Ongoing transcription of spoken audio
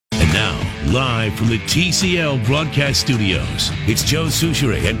Live from the TCL broadcast studios, it's Joe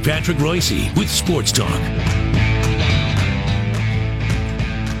Souchere and Patrick Royce with Sports Talk.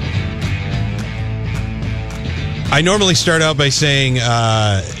 I normally start out by saying,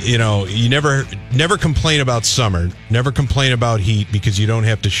 you never complain about summer, never complain about heat because you don't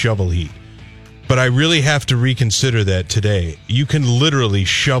have to shovel heat. But I really have to reconsider that today. You can literally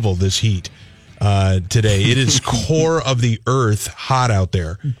shovel this heat today. It is core of the earth hot out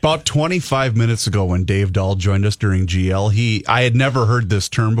there. About 25 minutes ago when Dave Dahl joined us during GL, I had never heard this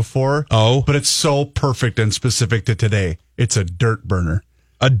term before. Oh. But it's so perfect and specific to today. It's a dirt burner.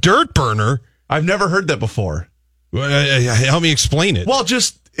 A dirt burner? I've never heard that before. Help me explain it. Well,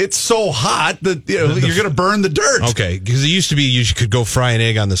 it's so hot that you're going to burn the dirt. Okay, because it used to be you could go fry an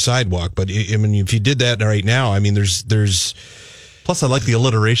egg on the sidewalk, but I mean, if you did that right now, I mean, there's. Plus, I like the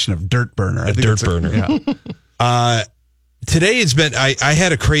alliteration of dirt burner. A dirt burner. Yeah. Today it's been. I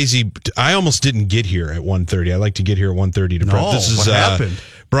had a crazy. I almost didn't get here at 1:30. I like to get here at 1:30 to prep. This is what happened?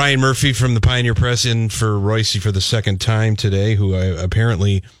 Brian Murphy from the Pioneer Press in for Royce for the second time today, who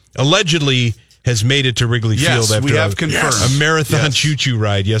allegedly has made it to Wrigley Field after we have confirmed. A marathon choo-choo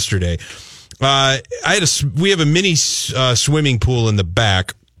ride yesterday. We have a mini swimming pool in the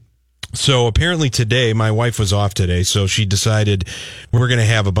back. So apparently today, my wife was off today, so she decided we're going to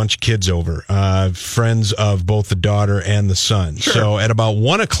have a bunch of kids over, friends of both the daughter and the son. Sure. So at about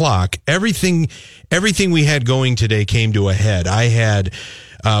 1 o'clock, everything we had going today came to a head.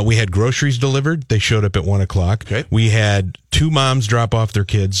 We had groceries delivered. They showed up at 1 o'clock. Okay. We had 2 moms drop off their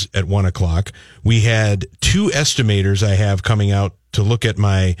kids at 1 o'clock. We had 2 estimators I have coming out to look at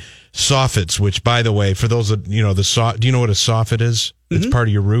my soffits, which, by the way, for those that, do you know what a soffit is? Mm-hmm. It's part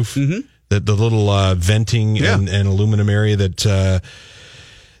of your roof. Mm-hmm. The little venting and aluminum area that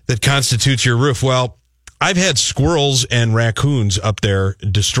constitutes your roof. Well, I've had squirrels and raccoons up there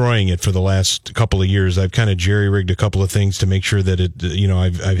destroying it for the last couple of years. I've kind of jerry-rigged a couple of things to make sure that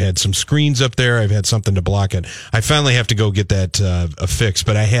I've had some screens up there. I've had something to block it. I finally have to go get that fixed,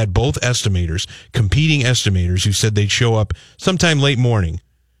 but I had both competing estimators who said they'd show up sometime late morning.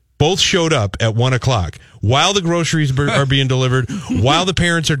 Both showed up at 1 o'clock while the groceries are being delivered, while the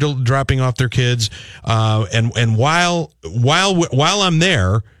parents are dropping off their kids, and while I'm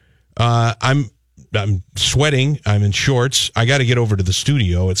there, I'm sweating. I'm in shorts. I got to get over to the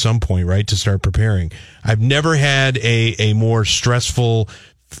studio at some point, right, to start preparing. I've never had a more stressful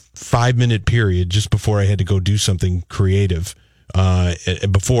 5-minute period just before I had to go do something creative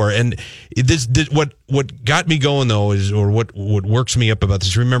before. And what got me going though is, or what works me up about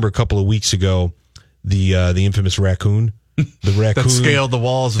this. Remember a couple of weeks ago, the infamous raccoon. The raccoon that scaled the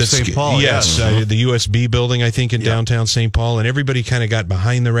walls of St. Paul. Yes, the USB building, I think, in downtown St. Paul, and everybody kind of got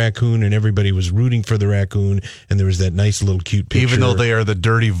behind the raccoon, and everybody was rooting for the raccoon, and there was that nice little cute picture. Even though they are the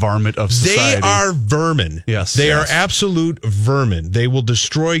dirty varmint of society. They are vermin. Yes. They are absolute vermin. They will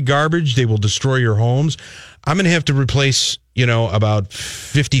destroy garbage. They will destroy your homes. I'm going to have to replace, about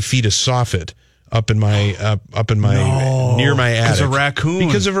 50 feet of soffit up in my near my attic.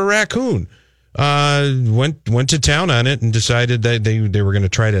 Because of a raccoon. Went to town on it and decided that they were going to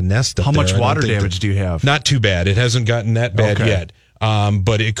try to nest up there. How much water damage do you have? Not too bad. It hasn't gotten that bad yet.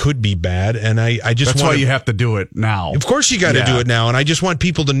 But it could be bad, and I just that's why you have to do it now. Of course, you got to do it now, and I just want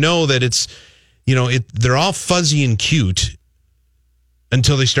people to know that it's, they're all fuzzy and cute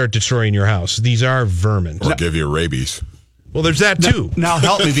until they start destroying your house. These are vermin, or give you rabies. Well, there's that too. Now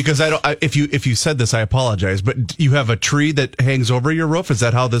help me, because if you said this, I apologize. But you have a tree that hangs over your roof. Is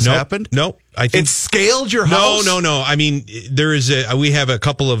that how this happened? No, I think it scaled your house. No. I mean, we have a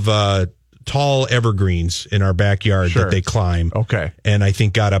couple of tall evergreens in our backyard that they climb. Okay, and I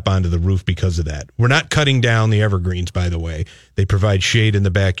think got up onto the roof because of that. We're not cutting down the evergreens, by the way. They provide shade in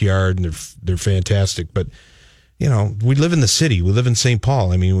the backyard, and they're fantastic. But we live in the city. We live in St.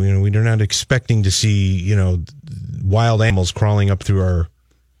 Paul. I mean, we're not expecting to see wild animals crawling up through our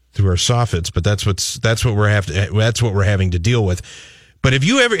soffits, but that's what we're having to deal with. But have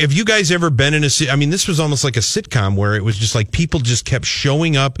you guys ever been in a? I mean, this was almost like a sitcom where it was just like people just kept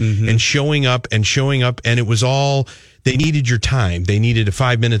showing up and showing up and showing up, and it was all. They needed your time. They needed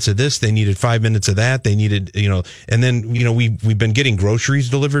 5 minutes of this. They needed 5 minutes of that. They needed, and then we've been getting groceries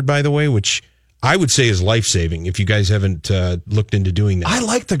delivered, by the way, which I would say is life-saving if you guys haven't looked into doing that. I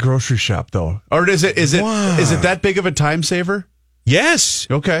like the grocery shop though. Or is it that big of a time saver? Yes.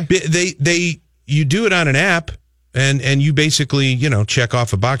 Okay. You do it on an app and you basically, check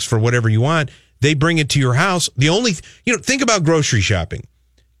off a box for whatever you want. They bring it to your house. The only think about grocery shopping.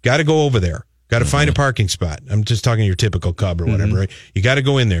 Got to go over there. Got to find a parking spot. I'm just talking your typical Cub or whatever, right? You got to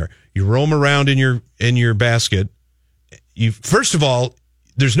go in there. You roam around in your basket. First of all,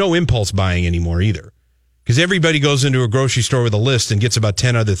 there's no impulse buying anymore either. Because everybody goes into a grocery store with a list and gets about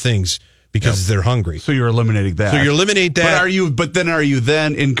 10 other things because they're hungry. So you're eliminating that. So you eliminate that. But are you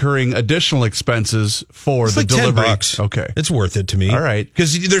then incurring additional expenses for it's the like delivery? $10. Okay. It's worth it to me. All right.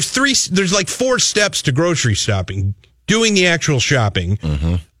 Because there's like 4 steps to grocery shopping. Doing the actual shopping,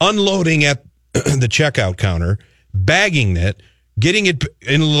 unloading at the checkout counter, bagging it, getting it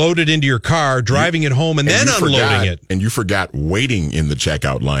loaded into your car, driving it home, and then unloading it. And you forgot waiting in the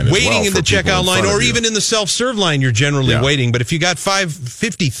checkout line as well. Waiting in the checkout line, or even in the self-serve line, you're generally waiting. But if you got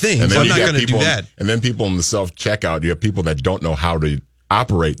 50 things, I'm not going to do that. And then people in the self-checkout, you have people that don't know how to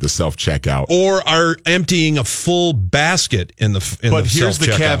operate the self-checkout. Or are emptying a full basket in the self-checkout. But here's the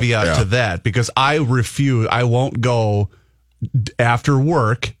caveat to that, because I won't go after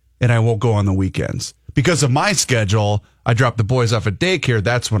work, and I won't go on the weekends. Because of my schedule, I drop the boys off at daycare.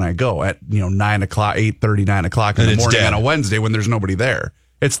 That's when I go at 9 o'clock, 8:30, 9 o'clock in the morning on a Wednesday when there's nobody there.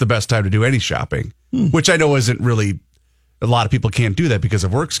 It's the best time to do any shopping, which I know isn't really. A lot of people can't do that because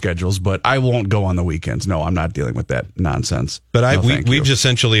of work schedules, but I won't go on the weekends. No, I'm not dealing with that nonsense. But we've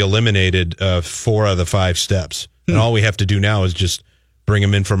essentially eliminated 4 of the 5 steps, and all we have to do now is just bring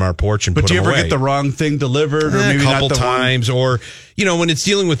them in from our porch and put them away. But do you ever get the wrong thing delivered, or maybe a couple not the times, or when it's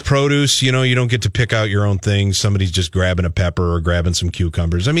dealing with produce, you don't get to pick out your own things. Somebody's just grabbing a pepper or grabbing some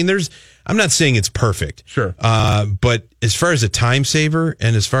cucumbers. I mean, I'm not saying it's perfect, sure, but as far as a time saver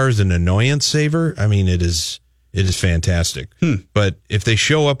and as far as an annoyance saver, I mean, it is fantastic. But if they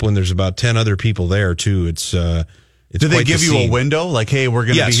show up when there's about 10 other people there too, it's do they give you a window? Like, hey, we're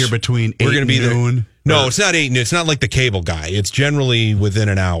going to be here between 8 and noon? No, it's not 8. It's not like the cable guy. It's generally within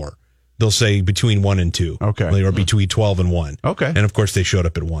an hour. They'll say between 1 and 2. Okay. Or between 12 and 1. Okay. And of course they showed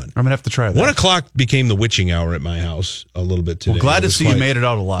up at 1. I'm going to have to try that. 1 o'clock became the witching hour at my house a little bit today. Well, glad to see you made it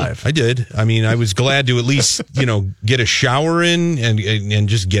out alive. I did. I mean, I was glad to at least, get a shower in and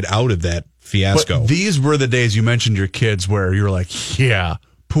just get out of that fiasco. But these were the days you mentioned your kids where you were like, yeah,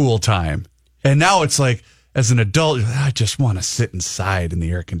 pool time. And now it's like, as an adult, I just want to sit inside in the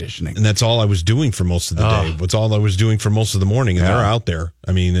air conditioning. And that's all I was doing for most of the day. That's all I was doing for most of the morning. And they're out there.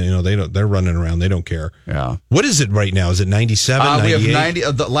 I mean, they're running around. They don't care. Yeah. What is it right now? Is it 97, 98? We have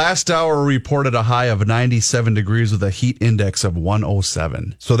 90. The last hour reported a high of 97 degrees with a heat index of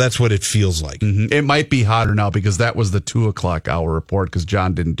 107. So that's what it feels like. Mm-hmm. It might be hotter now because that was the 2 o'clock hour report because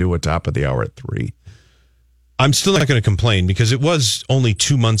John didn't do a top of the hour at 3. I'm still not going to complain because it was only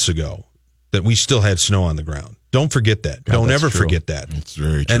 2 months ago that we still had snow on the ground. Don't forget that. Don't ever forget that. It's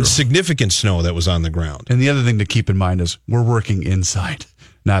very true. And significant snow that was on the ground. And the other thing to keep in mind is we're working inside,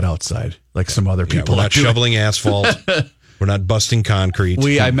 not outside, like some other people. We're not shoveling asphalt. We're not busting concrete.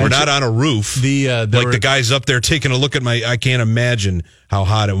 We're not on a roof. The guys up there taking a look at I can't imagine how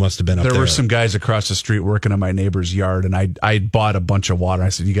hot it must have been up there. There were some guys across the street working on my neighbor's yard, and I bought a bunch of water. I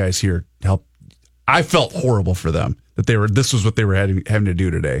said, you guys here, help. I felt horrible for them that this was what they were having to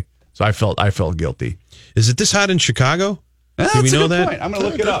do today. So I felt guilty. Is it this hot in Chicago? Do we know that? Point. I'm going to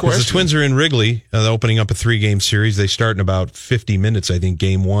look it up. The Twins are in Wrigley, opening up a 3-game series. They start in about 50 minutes, I think,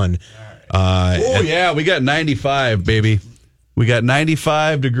 game 1. Yeah, we got 95, baby. We got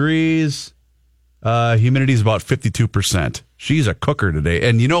 95 degrees. Humidity is about 52%. She's a cooker today.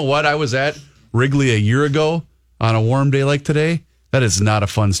 And you know what? I was at Wrigley a year ago on a warm day like today. That is not a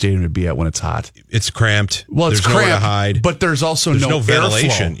fun stadium to be at when it's hot. It's cramped. Well, it's cramped, nowhere to hide. But there's also no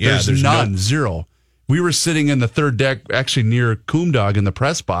ventilation. Airflow. Yeah, there's none. Zero. We were sitting in the third deck, actually near Coomdog in the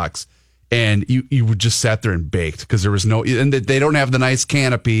press box, and you would just sat there and baked because there was no, and they don't have the nice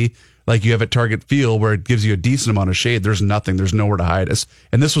canopy like you have at Target Field where it gives you a decent amount of shade. There's nothing. There's nowhere to hide us.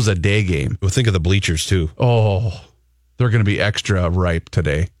 And this was a day game. Well, think of the bleachers too. Oh, they're going to be extra ripe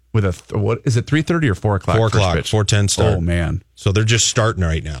today. With what is it? 3:30 or 4 o'clock? 4 o'clock. 4:10 start. Oh man! So they're just starting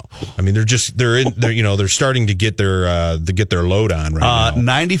right now. I mean, they're starting to get their load on right now.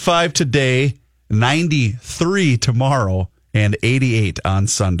 95 today, 93 tomorrow, and 88 on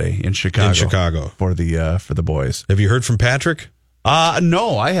Sunday in Chicago. For the boys. Have you heard from Patrick?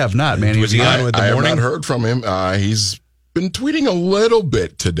 No, I have not. Man, was he on with the morning? I have not heard from him. He's been tweeting a little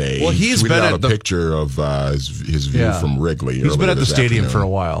bit today. Well, he's been at a picture of his view from Wrigley. He's been at the stadium for a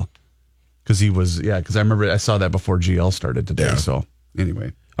while because I remember I saw that before GL started today. Yeah. So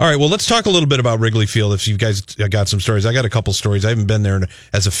anyway, all right. Well, let's talk a little bit about Wrigley Field. If you guys got some stories, I got a couple stories. I haven't been there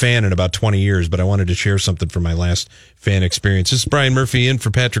as a fan in about 20 years, but I wanted to share something from my last fan experience. This is Brian Murphy in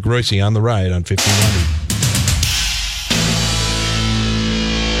for Patrick Royce on the ride on 1500.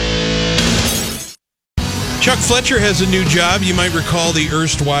 Chuck Fletcher has a new job. You might recall the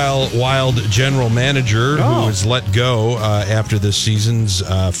erstwhile Wild general manager who was let go after this season's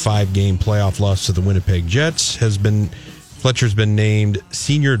 5-game playoff loss to the Winnipeg Jets has been Fletcher's been named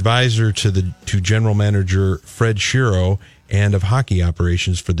senior advisor to general manager Fred Shiro and of hockey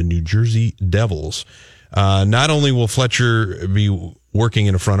operations for the New Jersey Devils. Not only will Fletcher be working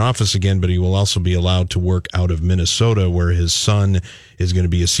in a front office again, but he will also be allowed to work out of Minnesota, where his son is going to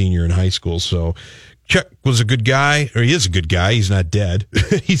be a senior in high school. So Chuck was a good guy, or he is a good guy. He's not dead.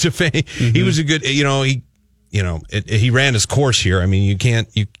 He's a fan. Mm-hmm. He was a good, he ran his course here. I mean,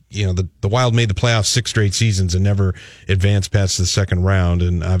 the Wild made the playoffs 6 straight seasons and never advanced past the second round,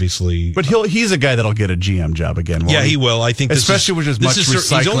 and obviously, but he's a guy that'll get a GM job again. Yeah, he will. I think, especially with as much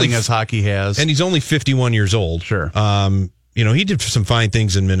recycling as hockey has, and he's only 51 years old. Sure. He did some fine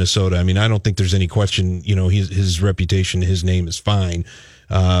things in Minnesota. I mean, I don't think there's any question. His reputation, his name is fine.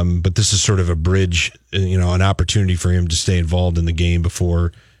 But this is sort of a bridge, an opportunity for him to stay involved in the game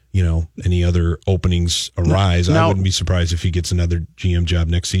before, any other openings arise. Now, I wouldn't be surprised if he gets another GM job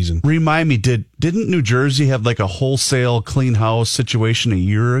next season. Remind me, didn't New Jersey have like a wholesale clean house situation a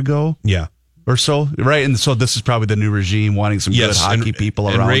year ago? Yeah. Or so, right? And so this is probably the new regime wanting some good hockey people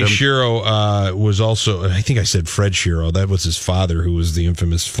around him. And Ray Shiro was also, I think I said Fred Shiro. That was his father, who was the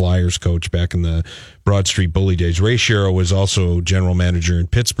infamous Flyers coach back in the Broad Street Bully days. Ray Shiro was also general manager in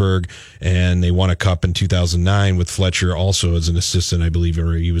Pittsburgh, and they won a cup in 2009 with Fletcher also as an assistant, I believe,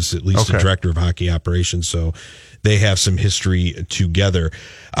 or he was at least the director of hockey operations. So they have some history together.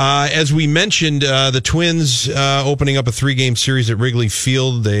 As we mentioned, the Twins opening up a 3-game series at Wrigley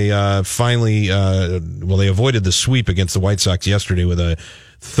Field. They finally, they avoided the sweep against the White Sox yesterday with a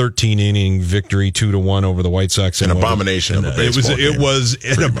 13-inning victory, 2-1 over the White Sox. An abomination of a baseball game. It was,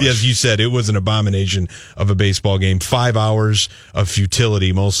 as you said, it was an abomination of a baseball game. 5 hours of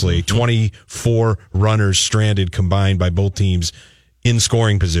futility, mostly. 24 runners stranded combined by both teams in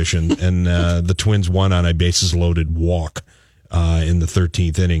scoring position, and the Twins won on a bases-loaded walk in the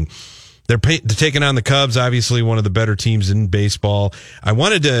 13th inning. They're taking on the Cubs, obviously one of the better teams in baseball. I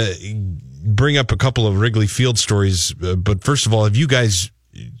wanted to bring up a couple of Wrigley Field stories, but first of all, have you guys,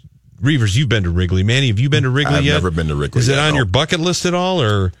 Reavers, you've been to Wrigley. Manny, have you been to Wrigley I've yet? I've never been to Wrigley. Is it on your bucket list at all,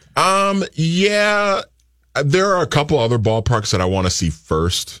 or? Yeah, there are a couple other ballparks that I want to see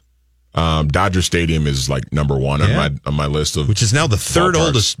first. Dodger Stadium is like number one on my list of, which is now the third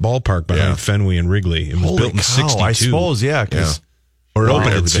oldest ballpark behind Fenway and Wrigley. It was built in 62. I suppose, or it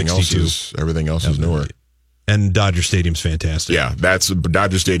opened in 62. Everything else is newer. And Dodger Stadium's fantastic. Yeah,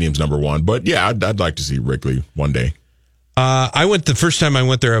 Dodger Stadium's number one. But yeah, I'd like to see Wrigley one day. The first time I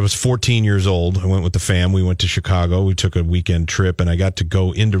went there, I was 14 years old. I went with the fam. We went to Chicago. We took a weekend trip, and I got to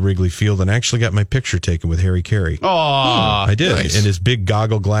go into Wrigley Field and actually got my picture taken with Harry Carey. Oh, I did. Nice. And his big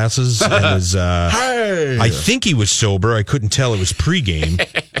goggle glasses. And his, hey! I think he was sober. I couldn't tell. It was pregame.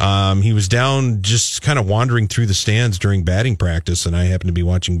 He was down just kind of wandering through the stands during batting practice, and I happened to be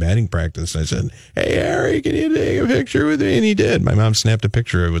watching batting practice. I said, "Hey, Harry, can you take a picture with me?" And he did. My mom snapped a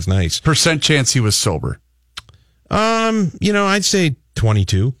picture. It was nice. Percent chance he was sober. I'd say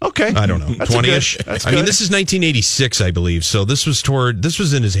 22. Okay. I don't know. 20-ish. I mean, this is 1986, I believe. So this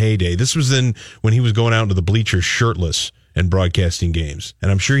was in his heyday. This was when he was going out into the bleachers shirtless and broadcasting games.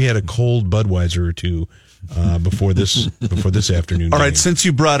 And I'm sure he had a cold Budweiser or two before this afternoon. All right, game. since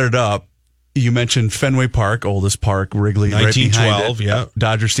you brought it up, you mentioned Fenway Park, oldest park, Wrigley, 1912, right behind it,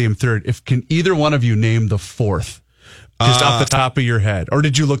 Dodger Stadium third. Can either one of you name the fourth? Just off the top of your head. Or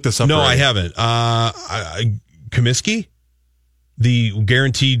did you look this up? No, already? I haven't. Comiskey? The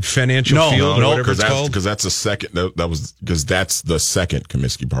guaranteed financial field, or whatever it's called? Because that's the second. Because that's the second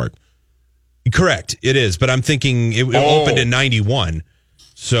Comiskey Park. Correct, it is. But I'm thinking it opened in 91.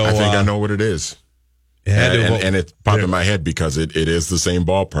 So I think I know what it is. And it popped in my head because it is the same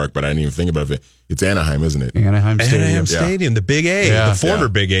ballpark, but I didn't even think about it. It's Anaheim, isn't it? Anaheim Stadium, the Big A, the former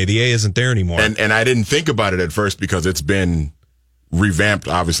Big A. The A isn't there anymore. And I didn't think about it at first because it's been revamped,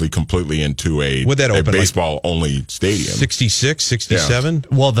 obviously, completely into a baseball-only stadium. 66, 67?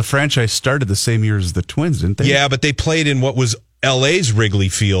 Yeah. Well, the franchise started the same year as the Twins, didn't they? Yeah, but they played in what was L.A.'s Wrigley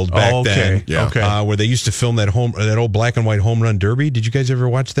Field back then. Yeah. Where they used to film that old black and white home run derby. Did you guys ever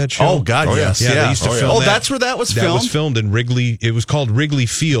watch that show? Oh, God, yes. Yeah, they used to film that. That's where that was filmed? That was filmed in Wrigley. It was called Wrigley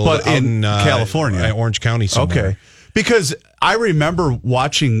Field. But in California. Orange County somewhere. Okay. Because I remember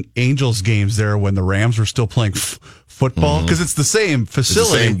watching Angels games there when the Rams were still playing football, because it's the same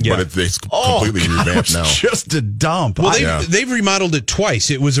facility. But it's completely revamped now. Just a dump. Well, they've remodeled it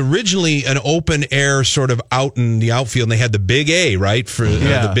twice. It was originally an open air sort of out in the outfield, and they had the Big A, right? For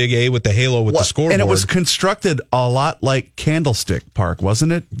the Big A with the halo with the scoreboard. And it was constructed a lot like Candlestick Park,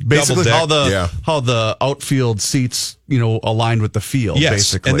 wasn't it? Basically how the outfield seats, aligned with the field,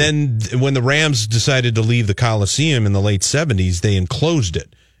 basically. And then when the Rams decided to leave the Coliseum in the late 70s, they enclosed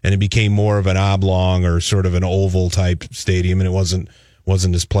it. and it became more of an oblong or sort of an oval type stadium, and it wasn't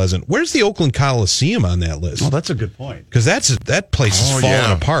as pleasant. Where's the Oakland Coliseum on that list? Oh, that's a good point. Because that place is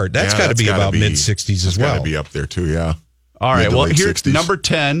falling apart. That's got to be about mid-60s as well. Got to be up there too, yeah. All right, well, here's 60s. number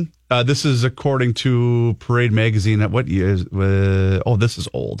 10. This is according to Parade Magazine. What year is... this is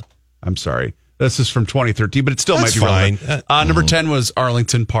old. I'm sorry. This is from 2013, but it still might be fine. relevant. Number 10 was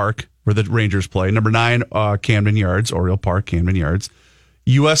Arlington Park, where the Rangers play. Number 9, Camden Yards, Oriole Park, Camden Yards.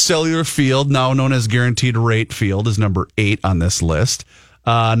 U.S. Cellular Field, now known as Guaranteed Rate Field, is number 8 on this list.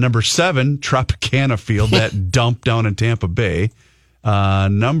 Number 7, Tropicana Field, that dump down in Tampa Bay.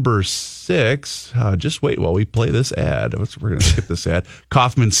 Number 6, just wait while we play this ad. We're going to skip this ad.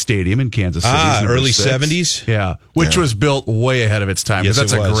 Kauffman Stadium in Kansas City. Early 70s? Yeah, which was built way ahead of its time. Yes,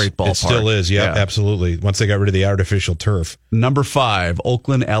 that's a great ballpark. It still is, yeah, absolutely. Once they got rid of the artificial turf. Number 5,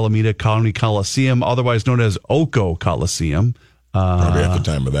 Oakland Alameda County Coliseum, otherwise known as Oco Coliseum. Probably at the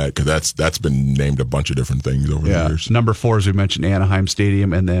time of that, because that's been named a bunch of different things over the years. Number 4, as we mentioned, Anaheim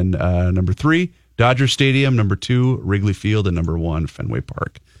Stadium, and then number 3, Dodger Stadium, number 2, Wrigley Field, and number 1, Fenway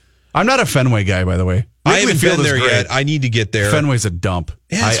Park. I'm not a Fenway guy, by the way. I haven't been there yet. I need to get there. Fenway's a dump.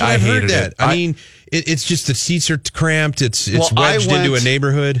 Yeah, I heard that. I mean, it's just the seats are cramped. It's wedged into a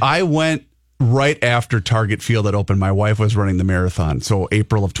neighborhood. I went right after Target Field had opened. My wife was running the marathon, so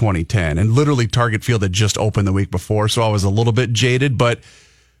April of 2010. And literally Target Field had just opened the week before, so I was a little bit jaded, but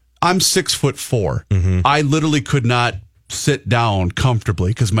I'm 6'4". Mm-hmm. I literally could not sit down comfortably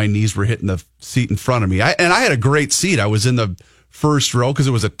because my knees were hitting the seat in front of me. I had a great seat. I was in the first row because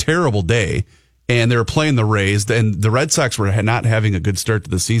it was a terrible day, and they were playing the Rays, and the Red Sox were not having a good start to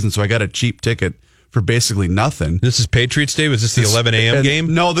the season, so I got a cheap ticket for basically nothing. This is Patriots Day? Was this the 11 a.m.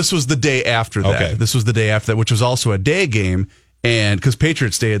 game? No, this was the day after that. Okay. This was the day after that, which was also a day game. And because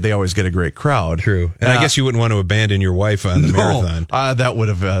Patriots Day, they always get a great crowd. True. And I guess you wouldn't want to abandon your wife on the marathon. That would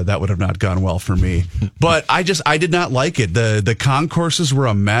have not gone well for me. But I did not like it. The concourses were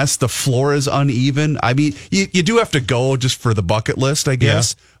a mess. The floor is uneven. I mean, you do have to go just for the bucket list, I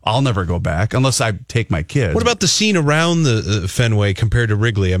guess. Yeah. I'll never go back unless I take my kids. What about the scene around the Fenway compared to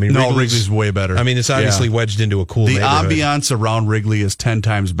Wrigley? I mean, Wrigley's way better. I mean, it's obviously wedged into a cool neighborhood. The ambiance around Wrigley is 10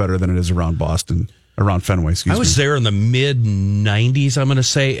 times better than it is around Boston. Around Fenway, excuse me. I was there in the mid-'90s, I'm going to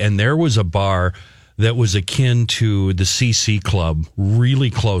say, and there was a bar that was akin to the CC Club, really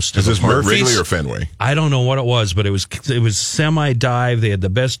close to Is the this park. Wrigley or Fenway? I don't know what it was, but it was semi-dive. They had the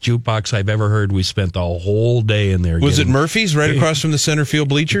best jukebox I've ever heard. We spent the whole day in there. Was it Murphy's right across from the center field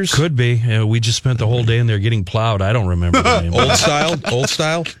bleachers? Could be. We just spent the whole day in there getting plowed. I don't remember the name. Old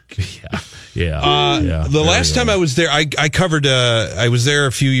style? Yeah. The last time I was there, I covered, I was there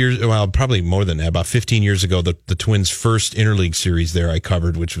a few years, well, probably more than that, about 15 years ago, the Twins' first interleague series there I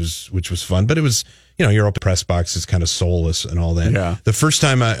covered, which was fun, but it was, your open press box is kind of soulless and all that. Yeah. The first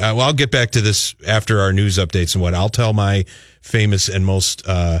time I'll get back to this after our news updates and what I'll tell my famous and most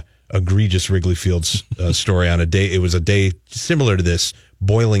egregious Wrigley Field story on a day. It was a day similar to this,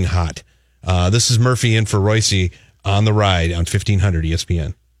 boiling hot. This is Murphy in for Royce on the ride on 1500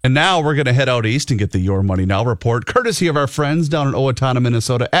 ESPN. And now we're going to head out east and get the Your Money Now report, courtesy of our friends down in Owatonna,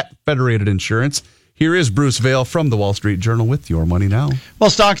 Minnesota at Federated Insurance. Here is Bruce Vail from the Wall Street Journal with Your Money Now.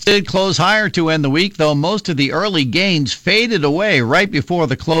 Well, stocks did close higher to end the week, though most of the early gains faded away right before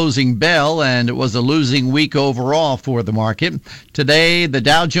the closing bell, and it was a losing week overall for the market. Today, the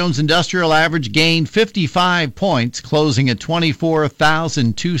Dow Jones Industrial Average gained 55 points, closing at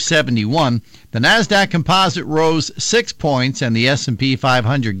 24,271. The Nasdaq Composite rose 6 points, and the S&P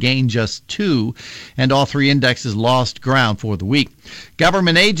 500 gained just 2, and all three indexes lost ground for the week.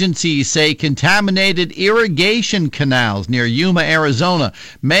 Government agencies say contaminated irrigation canals near Yuma, Arizona,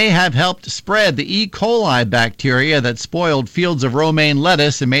 may have helped spread the E. coli bacteria that spoiled fields of romaine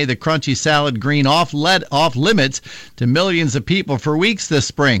lettuce and made the crunchy salad green off limits to millions of people for weeks this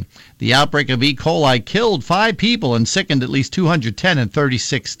spring. The outbreak of E. coli killed 5 people and sickened at least 210 in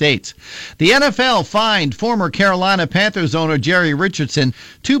 36 states. The NFL fined former Carolina Panthers owner Jerry Richardson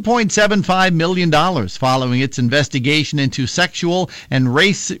 $2.75 million following its investigation into sexual and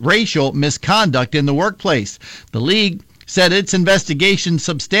racial misconduct in the workplace. The league said its investigation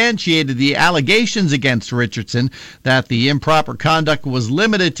substantiated the allegations against Richardson, that the improper conduct was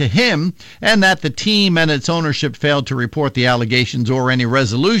limited to him, and that the team and its ownership failed to report the allegations or any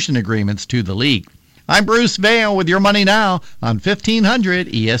resolution agreements to the league. I'm Bruce Vail with Your Money Now on 1500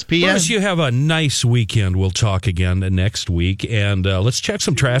 ESPN. Bruce, you have a nice weekend. We'll talk again next week. And let's check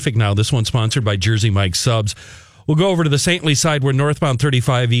some traffic now. This one's sponsored by Jersey Mike Subs. We'll go over to the St. Louis side where northbound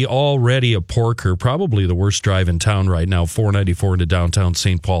 35E already a porker, probably the worst drive in town right now, 494 into downtown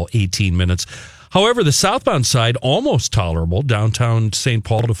St. Paul, 18 minutes. However, the southbound side, almost tolerable. Downtown St.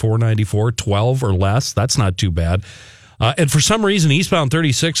 Paul to 494, 12 or less. That's not too bad. And for some reason, eastbound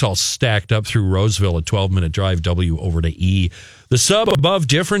 36 all stacked up through Roseville, a 12-minute drive W over to E. The sub-above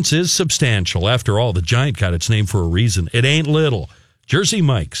difference is substantial. After all, the Giant got its name for a reason. It ain't little. Jersey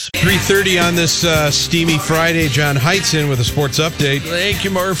Mike's. 3:30 on this steamy Friday. John Heitz in with a sports update. Thank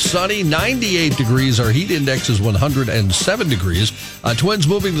you, Murph. Sunny, 98 degrees. Our heat index is 107 degrees. Twins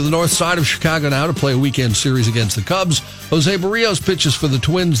moving to the north side of Chicago now to play a weekend series against the Cubs. Jose Barrios pitches for the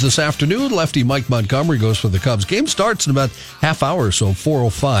Twins this afternoon. Lefty Mike Montgomery goes for the Cubs. Game starts in about half hour or so,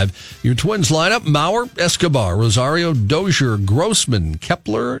 4:05. Your Twins lineup: Mauer, Escobar, Rosario, Dozier, Grossman,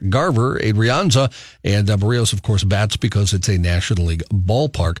 Kepler, Garver, Adrianza, and Barrios, of course, bats because it's a National League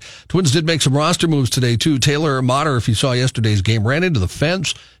ballpark. Twins did make some roster moves today, too. Taylor Motter, if you saw yesterday's game, ran into the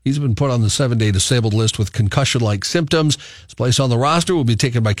fence. He's been put on the 7-day disabled list with concussion-like symptoms. His place on the roster will be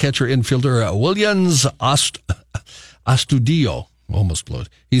taken by catcher infielder Williams Astudillo. Almost blew it.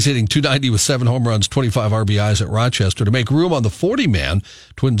 He's hitting .290 with 7 home runs, 25 RBIs at Rochester to make room on the 40-man.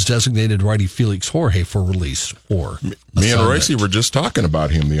 Twins designated righty Felix Jorge for release. Me and Royce were just talking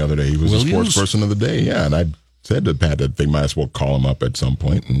about him the other day. He was a sports person of the day. Yeah, and I said to Pat that they might as well call him up at some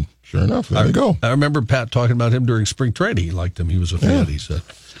point, and sure enough, there you go. I remember Pat talking about him during spring training. He liked him. He was a fan, he said.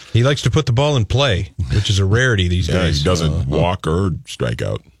 He likes to put the ball in play, which is a rarity these days. He doesn't walk or strike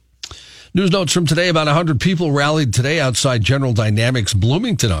out. News notes from today: about 100 people rallied today outside General Dynamics'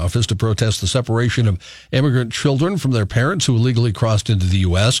 Bloomington office to protest the separation of immigrant children from their parents who illegally crossed into the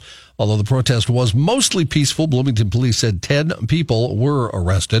U.S. Although the protest was mostly peaceful, Bloomington police said 10 people were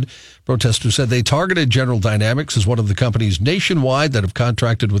arrested. Protesters said they targeted General Dynamics as one of the companies nationwide that have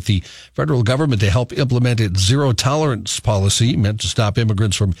contracted with the federal government to help implement its zero-tolerance policy meant to stop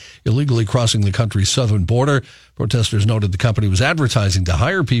immigrants from illegally crossing the country's southern border. Protesters noted the company was advertising to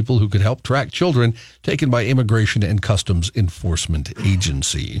hire people who could help track children taken by Immigration and Customs Enforcement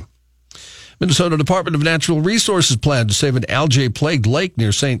Agency. Minnesota Department of Natural Resources plan to save an algae-plagued lake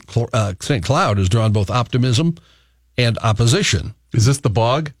near St. Cloud has drawn both optimism and opposition. Is this the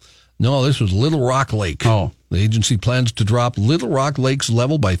bog? No, this was Little Rock Lake. Oh. The agency plans to drop Little Rock Lake's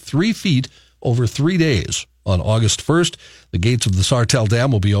level by 3 feet over 3 days. On August 1st, the gates of the Sartell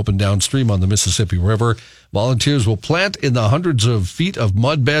Dam will be opened downstream on the Mississippi River. Volunteers will plant in the hundreds of feet of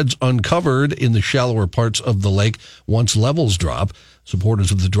mud beds uncovered in the shallower parts of the lake once levels drop.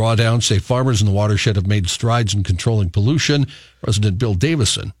 Supporters of the drawdown say farmers in the watershed have made strides in controlling pollution. President Bill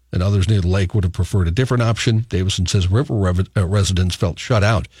Davison and others near the lake would have preferred a different option. Davison says river residents felt shut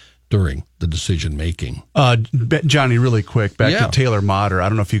out during the decision-making. Johnny, really quick, back to Taylor Motter. I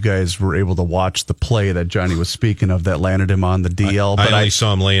don't know if you guys were able to watch the play that Johnny was speaking of that landed him on the DL. I only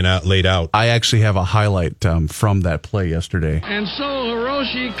saw him laid out. I actually have a highlight from that play yesterday. And so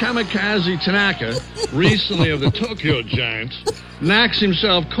Hiroshi Kamikaze Tanaka, recently of the Tokyo Giants, knocks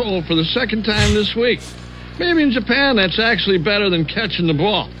himself cold for the second time this week. Maybe in Japan that's actually better than catching the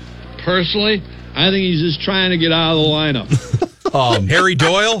ball. Personally, I think he's just trying to get out of the lineup. Harry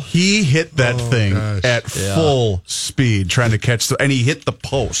Doyle? He hit that thing at full speed trying to catch and he hit the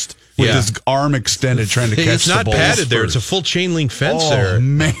post with his arm extended trying to catch the ball. It's not padded there. It's a full chain link fence there. Oh,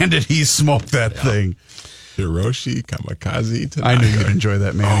 man, did he smoke that thing. Hiroshi Kamikaze Tanaka. I knew you'd enjoy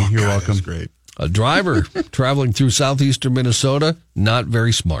that, man. You're welcome. That's great. A driver traveling through southeastern Minnesota, not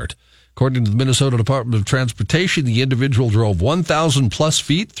very smart. According to the Minnesota Department of Transportation, the individual drove 1,000 plus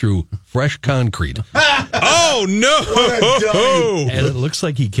feet through fresh concrete. Oh, no! And it looks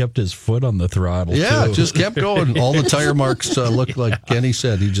like he kept his foot on the throttle, Yeah, too. it just kept going. All the tire marks looked like Kenny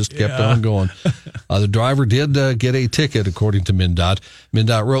said. He just kept on going. The driver did get a ticket, according to MnDOT.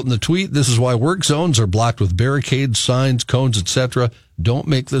 MnDOT wrote in the tweet, "This is why work zones are blocked with barricades, signs, cones, etc. Don't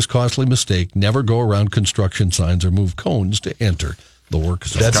make this costly mistake. Never go around construction signs or move cones to enter the work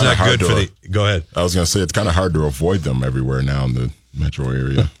zone." That's not good for the... Go ahead. I was going to say, it's kind of hard to avoid them everywhere now in the metro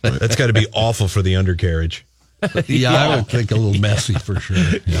area. That's got to be awful for the undercarriage. Yeah, I would think a little messy for sure.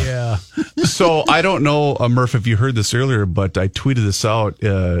 Yeah. So I don't know, Murph, if you heard this earlier, but I tweeted this out.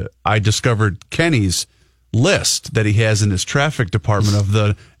 I discovered Kenny's list that he has in his traffic department of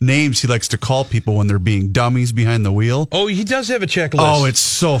the names he likes to call people when they're being dummies behind the wheel. Oh, he does have a checklist. Oh, it's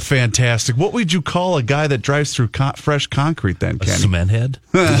so fantastic. What would you call a guy that drives through fresh concrete then, A Kenny? cement head.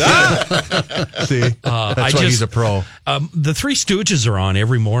 See, that's why he's a pro. The Three Stooges are on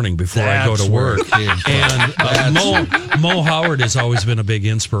every morning before I go to work. And Mo Howard has always been a big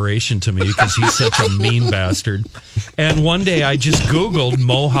inspiration to me because he's such a mean bastard. And one day I just Googled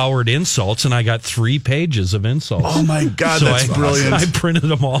Mo Howard insults, and I got 3 pages of insults. Oh, my God, So that's brilliant. I printed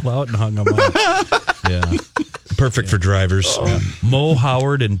them all out and hung them up. Yeah. Perfect for drivers. Mo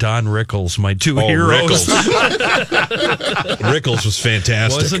Howard and Don Rickles, my two heroes. Rickles was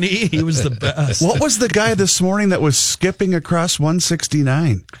fantastic. Wasn't he? He was the best. What was the guy this morning that was skipping across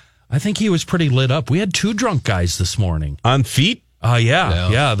 169? I think he was pretty lit up. We had 2 drunk guys this morning. On feet?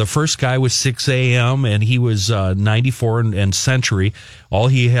 Yeah. The first guy was 6 a.m. and he was 94 and Century. All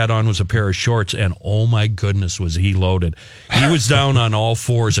he had on was a pair of shorts, and oh my goodness, was he loaded. He was down on all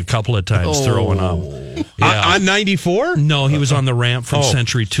fours a couple of times throwing up. Yeah. On 94? No, he was on the ramp from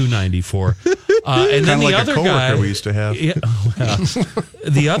Century to 94. And then the other guy we used to have. Yeah,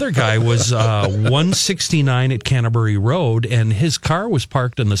 the other guy was 169 at Canterbury Road, and his car was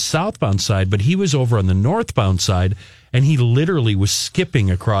parked on the southbound side, but he was over on the northbound side. And he literally was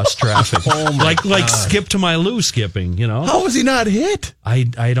skipping across traffic, like Skip to My Lou skipping, you know. How was he not hit? I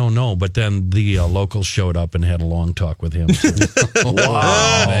don't know, but then the locals showed up and had a long talk with him.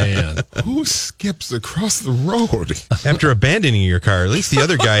 Wow, man. Who skips across the road? After abandoning your car, at least the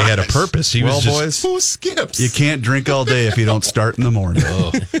other guy had a purpose. He was just, boys, Who skips? you can't drink all day if you don't start in the morning.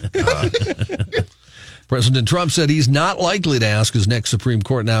 President Trump said he's not likely to ask his next Supreme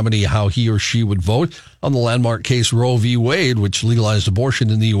Court nominee how he or she would vote on the landmark case Roe v. Wade, which legalized abortion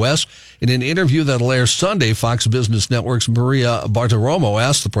in the U.S. In an interview that'll air Sunday, Fox Business Network's Maria Bartiromo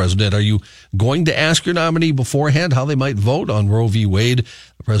asked the president, are you going to ask your nominee beforehand how they might vote on Roe v. Wade?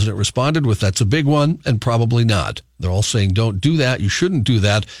 The president responded with, that's a big one, and probably not. They're all saying, don't do that, you shouldn't do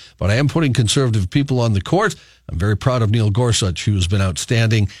that, but I am putting conservative people on the court. I'm very proud of Neil Gorsuch, who has been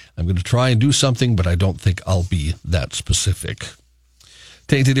outstanding. I'm going to try and do something, but I don't think I'll be that specific.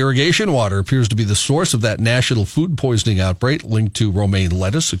 Tainted irrigation water appears to be the source of that national food poisoning outbreak linked to romaine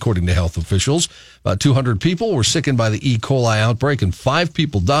lettuce, according to health officials. About 200 people were sickened by the E. coli outbreak, and 5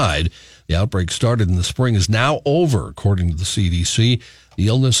 people died. The outbreak started in the spring, is now over, according to the CDC. The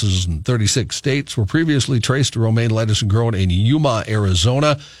illnesses in 36 states were previously traced to romaine lettuce grown in Yuma,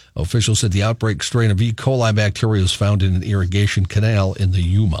 Arizona. Officials said the outbreak strain of E. coli bacteria was found in an irrigation canal in the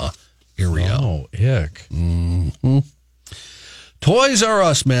Yuma area. Oh, ick. Mm-hmm. Toys R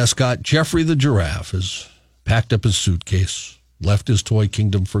Us mascot Jeffrey the Giraffe has packed up his suitcase, left his toy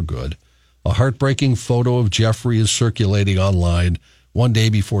kingdom for good. A heartbreaking photo of Jeffrey is circulating online one day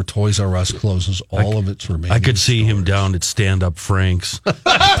before Toys R Us closes all of its remaining I could see him stores. down at Stand Up Frank's.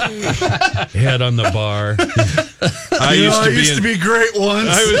 Head on the bar. I used to be great once.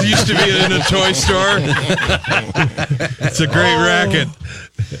 I used to be in a toy store. It's a great racket.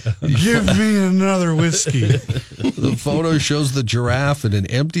 Give me another whiskey. The photo shows the giraffe in an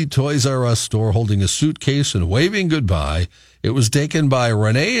empty Toys R Us store holding a suitcase and waving goodbye. It was taken by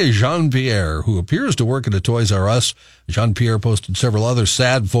Renee Jean-Pierre, who appears to work at a Toys R Us. Jean-Pierre posted several other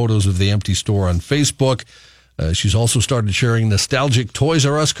sad photos of the empty store on Facebook. She's also started sharing nostalgic Toys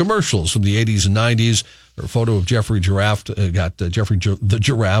R Us commercials from the 80s and 90s. Her photo of Jeffrey the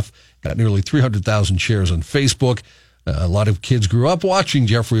Giraffe got nearly 300,000 shares on Facebook. A lot of kids grew up watching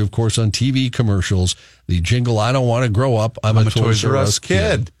Jeffrey, of course, on TV commercials. The jingle, I don't want to grow up, I'm a Toys R Us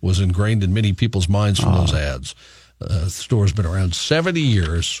kid, was ingrained in many people's minds from those ads. The store's been around 70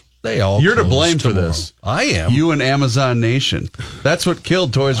 years. They all You're to close blame tomorrow. for this. I am. You and Amazon Nation. That's what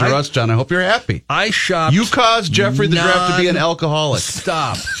killed Toys R Us, John. I hope you're happy. I shopped. You caused Jeffrey the Giraffe to be an alcoholic.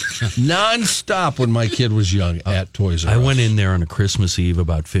 Stop. Non-stop when my kid was young at Toys R Us. I went in there on a Christmas Eve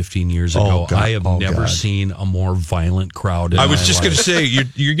about 15 years ago. God. I have never seen a more violent crowd. I was just going to say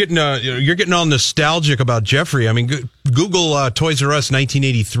you're getting all nostalgic about Jeffrey. I mean, Google Toys R Us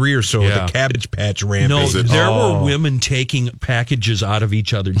 1983 or so, Yeah. the Cabbage Patch No, rampage. there were women taking packages out of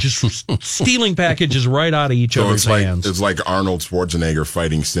each other, just stealing packages right out of each So other's hands. it's like Arnold Schwarzenegger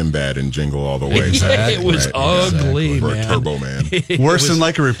fighting Sinbad in Jingle All the Way. It was ugly, Or man. Turbo Man. Worse than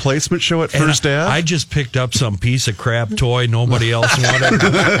like a replacement show at First And Ave? I just picked up some piece of crap toy nobody else wanted.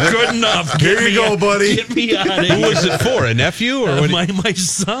 Good enough. Here you go, buddy. Get me out of Who here. was it for? A nephew or what? My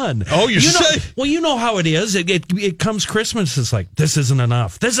son. Oh, your you know, son. Well, you know how it is. It comes Christmas. It's like, this isn't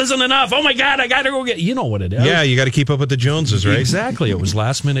enough. This isn't enough. Oh, my God, I got to go get. You know what it is. Yeah, you got to keep up with the Joneses, right? Exactly. It was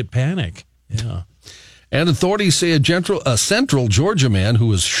last minute panic. Yeah. And authorities say a central Georgia man who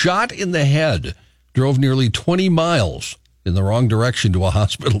was shot in the head drove nearly 20 miles in the wrong direction to a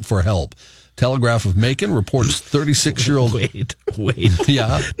hospital for help. Telegraph of Macon reports 36-year-old. Wait.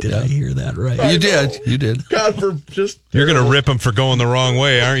 Yeah. Did I hear that right? You did. God, for just You're going to rip him for going the wrong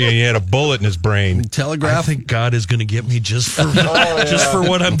way, aren't you? He had a bullet in his brain. I Telegraph. think God is going to get me just for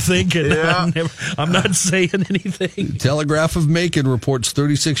what I'm thinking. Yeah. I'm not saying anything. Telegraph of Macon reports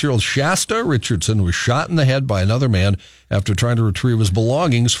 36-year-old Shasta Richardson was shot in the head by another man after trying to retrieve his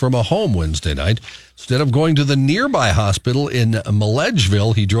belongings from a home Wednesday night. Instead of going to the nearby hospital in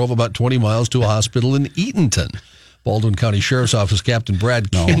Milledgeville, he drove about 20 miles to a hospital in Eatonton. Baldwin County Sheriff's Office Captain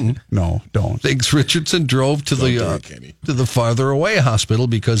Brad King don't. thinks Richardson drove to the farther away hospital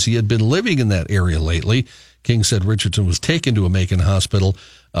because he had been living in that area lately. King said Richardson was taken to a Macon hospital.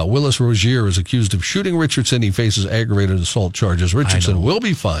 Willis Rozier is accused of shooting Richardson. He faces aggravated assault charges. Richardson will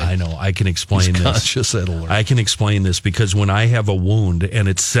be fine. I know. I can explain this. Conscious at alert. I can explain this because when I have a wound and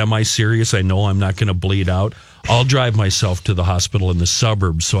it's semi-serious, I know I'm not going to bleed out. I'll drive myself to the hospital in the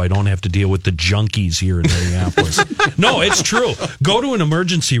suburbs so I don't have to deal with the junkies here in Minneapolis. No, it's true. Go to an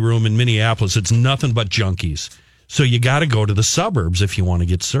emergency room in Minneapolis. It's nothing but junkies. So you got to go to the suburbs if you want to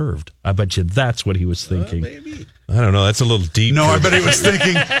get served. I bet you that's what he was thinking. Maybe. I don't know. That's a little deep. No, I bet he was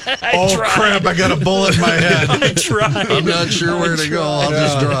thinking, crap, I got a bullet in my head. I tried. I'm not sure where to go. I'll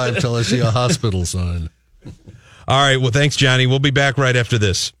just drive till I see a hospital sign. All right. Well, thanks, Johnny. We'll be back right after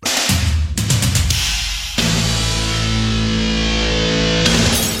this.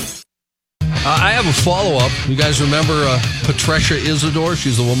 I have a follow-up. You guys remember Patricia Isidore?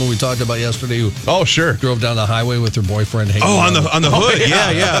 She's the woman we talked about yesterday who drove down the highway with her boyfriend. On the hood.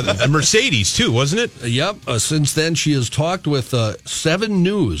 Yeah. A Mercedes, too, wasn't it? Yep. Since then, she has talked with 7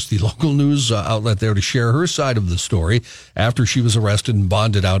 News, the local news outlet there, to share her side of the story after she was arrested and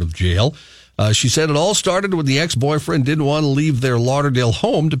bonded out of jail. She said it all started when the ex-boyfriend didn't want to leave their Lauderdale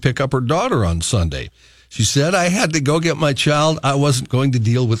home to pick up her daughter on Sunday. She said, I had to go get my child. I wasn't going to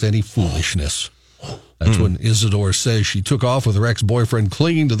deal with any foolishness. That's when Isidore says she took off with her ex-boyfriend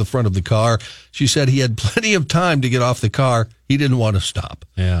clinging to the front of the car. She said he had plenty of time to get off the car. He didn't want to stop.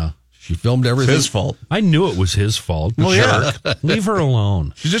 Yeah. She filmed everything. It's his fault. I knew it was his fault. Well, yeah. Leave her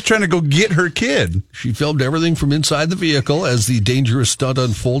alone. She's just trying to go get her kid. She filmed everything from inside the vehicle as the dangerous stunt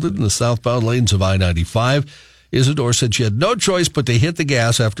unfolded in the southbound lanes of I-95. Isidore said she had no choice but to hit the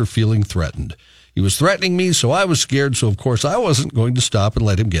gas after feeling threatened. He was threatening me, so I was scared, so of course I wasn't going to stop and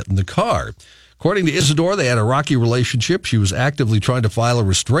let him get in the car. According to Isidore, they had a rocky relationship. She was actively trying to file a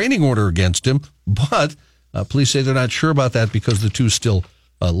restraining order against him, but police say they're not sure about that because the two still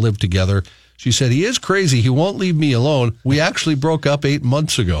live together. She said, he is crazy. He won't leave me alone. We actually broke up 8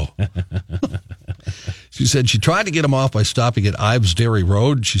 months ago. She said she tried to get him off by stopping at Ives Dairy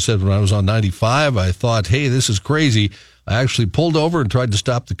Road. She said, when I was on 95, I thought, hey, this is crazy. I actually pulled over and tried to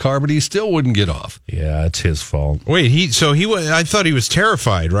stop the car, but he still wouldn't get off. Yeah, it's his fault. Wait, I thought he was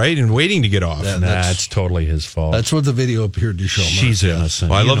terrified, right? And waiting to get off. That's totally his fault. That's what the video appeared to show. She's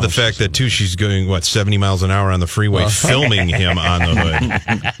innocent. Well, I love the fact that, too, she's going, 70 miles an hour on the freeway, filming him on the hood.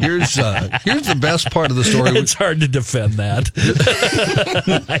 Here's the best part of the story. It's hard to defend that.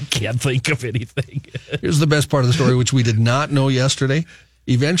 I can't think of anything. Here's the best part of the story, which we did not know yesterday.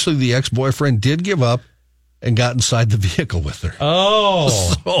 Eventually, the ex-boyfriend did give up and got inside the vehicle with her. Wow.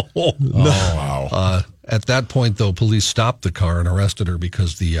 At that point, though, police stopped the car and arrested her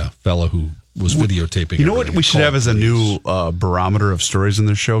because the fellow who was videotaping. You know what we should have as a new barometer of stories in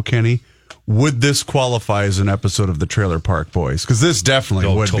this show, Kenny? Would this qualify as an episode of the Trailer Park Boys? Because this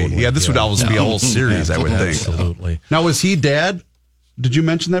definitely would totally. be. Yeah, this would always be a whole series, I would think. Absolutely. Now, was he dad? Did you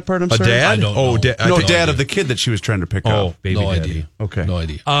mention that part? I'm sorry. Dad? I don't know. Dad of the kid that she was trying to pick up. Baby No daddy. idea. Okay. No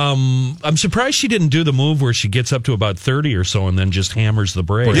idea. I'm surprised she didn't do the move where she gets up to about 30 or so and then just hammers the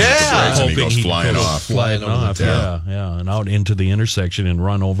brakes. Yeah. And he goes flying off. Flying off, yeah, and out into the intersection and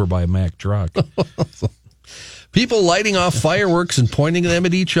run over by a Mack truck. People lighting off fireworks and pointing them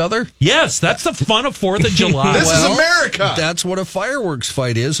at each other. Yes, that's the fun of 4th of July. This is America. That's what a fireworks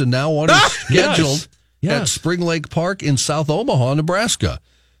fight is, and now one is scheduled Yes. at Spring Lake Park in South Omaha, Nebraska.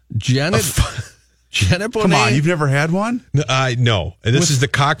 Janet Bonet. Come on, you've never had one? No. This is the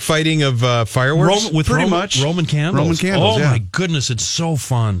cockfighting of fireworks? Pretty much. Roman candles. Roman candles, Oh, yeah. my goodness, it's so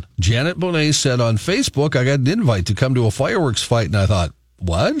fun. Janet Bonet said on Facebook, I got an invite to come to a fireworks fight, and I thought,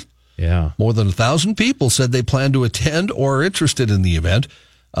 what? Yeah. More than 1,000 people said they plan to attend or are interested in the event.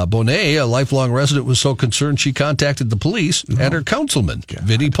 Bonet, a lifelong resident, was so concerned she contacted the police and her councilman,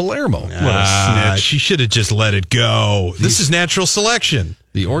 Vinny Palermo. What a snitch. She should have just let it go. This is natural selection.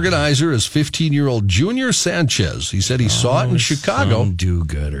 The organizer is 15-year-old Junior Sanchez. He said he saw it in Chicago. Some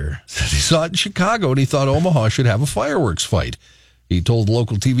do-gooder. He saw it in Chicago, and he thought Omaha should have a fireworks fight. He told the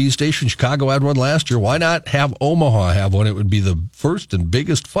local TV station Chicago had one last year. Why not have Omaha have one? It would be the first and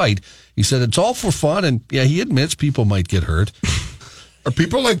biggest fight. He said it's all for fun, and yeah, he admits people might get hurt. Do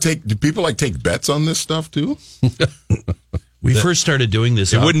people take bets on this stuff too? We first started doing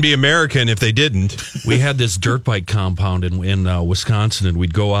this. It wouldn't be American if they didn't. We had this dirt bike compound in Wisconsin, and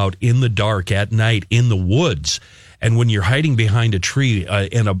we'd go out in the dark at night in the woods. And when you're hiding behind a tree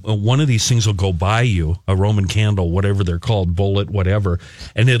and one of these things will go by you, a Roman candle, whatever they're called, bullet, whatever,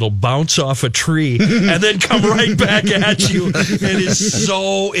 and it'll bounce off a tree and then come right back at you. It is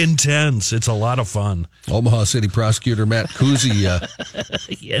so intense. It's a lot of fun. Omaha City Prosecutor Matt Kuzi.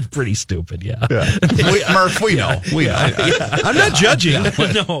 Yeah, pretty stupid, yeah. Murph, we know. We know. I'm not judging.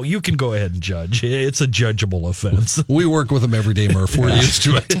 No, you can go ahead and judge. It's a judgeable offense. We work with him every day, Murph. We're used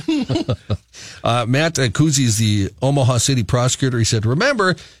to it. Matt Kuzi is the Omaha City Prosecutor. He said,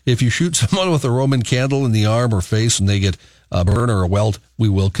 remember, if you shoot someone with a Roman candle in the arm or face and they get a burn or a welt, we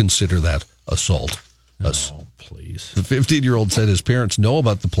will consider that assault. Oh, please. The 15-year-old said his parents know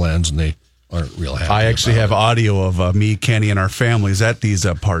about the plans and they aren't real happy. I actually have audio of me, Kenny, and our families at these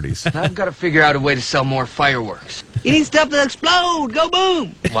parties. I've got to figure out a way to sell more fireworks. You need stuff to explode. Go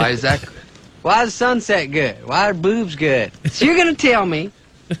boom. Why is that good? Why is sunset good? Why are boobs good? So you're going to tell me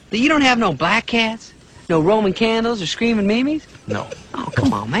that you don't have no black cats, no Roman candles, or screaming memes? No. Oh,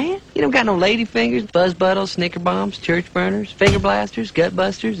 come on, man. You don't got no lady fingers, buzz buttles, snicker bombs, church burners, finger blasters, gut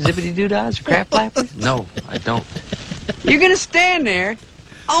busters, zippity doo-dahs, or crap flappers? No, I don't. You're going to stand there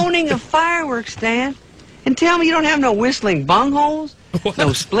owning a fireworks stand and tell me you don't have no whistling bungholes,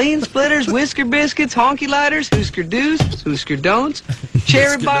 no spleen splitters, whisker biscuits, honky lighters, Husker do's, Husker don'ts,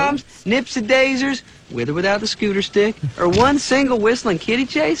 cherry bombs, nipsy daisers, with or without the scooter stick, or one single whistling kitty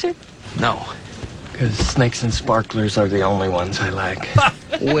chaser? No, because snakes and sparklers are the only ones I like.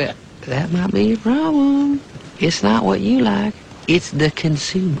 Well, that might be your problem. It's not what you like. It's the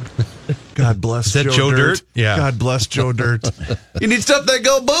consumer. God bless Is that Joe Dirt? Yeah. God bless Joe Dirt. You need stuff that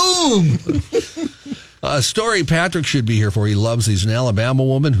go boom. A story Patrick should be here for. He loves. He's an Alabama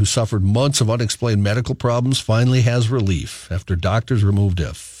woman who suffered months of unexplained medical problems, finally has relief after doctors removed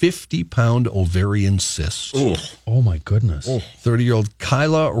a 50-pound ovarian cyst. Ooh. Oh, my goodness. 30-year-old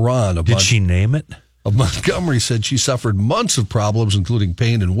Kyla Ron Did she name it? of Montgomery said she suffered months of problems, including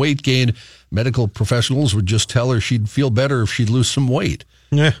pain and weight gain. Medical professionals would just tell her she'd feel better if she'd lose some weight.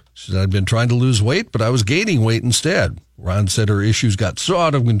 Yeah. She said, I'd been trying to lose weight, but I was gaining weight instead. Ron said her issues got so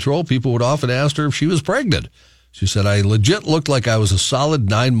out of control, people would often ask her if she was pregnant. She said, I legit looked like I was a solid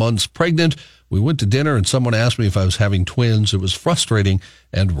 9 months pregnant. We went to dinner and someone asked me if I was having twins. It was frustrating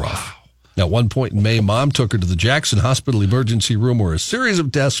and rough. At one point in May, Mom took her to the Jackson Hospital emergency room where a series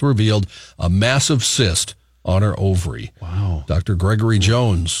of tests revealed a massive cyst on her ovary. Wow. Dr. Gregory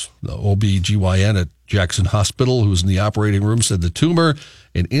Jones, the OB-GYN at Jackson Hospital, who's in the operating room, said the tumor,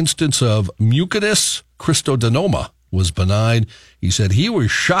 an instance of mucinous cristoadenoma, was benign. He said he was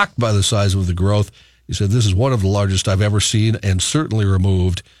shocked by the size of the growth. He said, this is one of the largest I've ever seen and certainly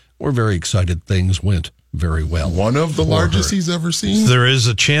removed. We're very excited things went very well. One of the largest he's ever seen? There is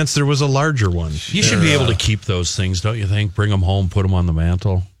a chance there was a larger one. You should be able to keep those things, don't you think? Bring them home, put them on the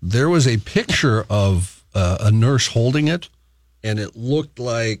mantle. There was a picture of a nurse holding it, and it looked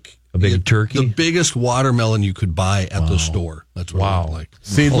like a big turkey? The biggest watermelon you could buy at the store. That's what it looked like.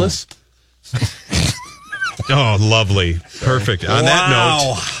 Seedless? Oh, lovely. Perfect. On that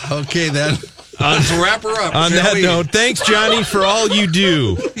note. Okay, then. Let's wrap her up. On that note, thanks, Johnny, for all you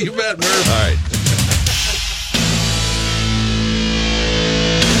do. You bet, Murph. All right.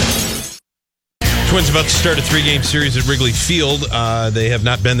 Twins about to start a 3-game series at Wrigley Field. They have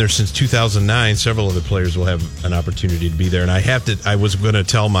not been there since 2009. Several other players will have an opportunity to be there. And I was going to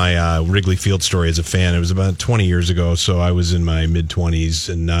tell my Wrigley Field story as a fan. It was about 20 years ago, so I was in my mid-20s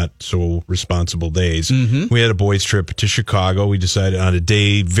and not so responsible days. Mm-hmm. We had a boys' trip to Chicago. We decided on a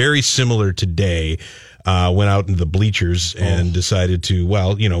day very similar to today. Went out into the bleachers and decided to,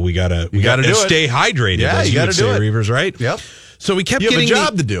 we gotta stay hydrated. Yeah, you gotta do it, Reavers, right? Yep. So we kept you getting have a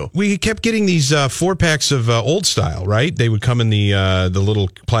job to do. We kept getting these 4-packs of Old Style, right? They would come in the little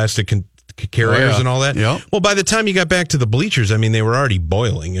plastic carriers and all that. Yep. Well, by the time you got back to the bleachers, I mean, they were already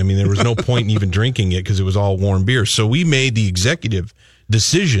boiling. I mean, there was no point in even drinking it because it was all warm beer. So we made the executive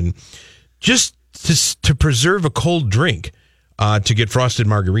decision just to preserve a cold drink to get frosted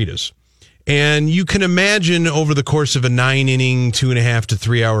margaritas. And you can imagine over the course of a 9-inning, 2.5 to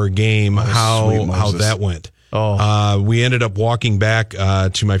 3 hour game how that went. We ended up walking back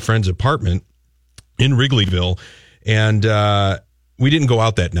to my friend's apartment in Wrigleyville, and we didn't go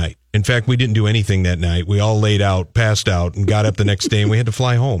out that night. In fact, we didn't do anything that night. We all laid out, passed out, and got up the next day, and we had to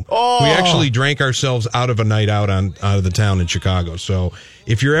fly home. We actually drank ourselves out of a night out of the town in Chicago. So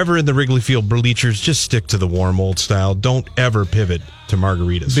if you're ever in the Wrigley Field bleachers, just stick to the warm Old Style. Don't ever pivot to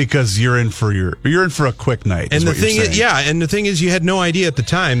margaritas because you're in for a quick night. And the thing is, you had no idea at the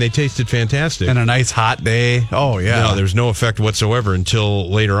time they tasted fantastic. And a nice hot day. Oh yeah. No, there's no effect whatsoever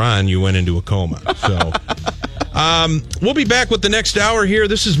until later on you went into a coma. So. We'll be back with the next hour here.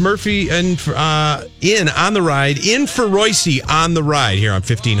 This is Murphy and in on the ride, in for Royce on the ride here on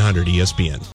 1500 ESPN.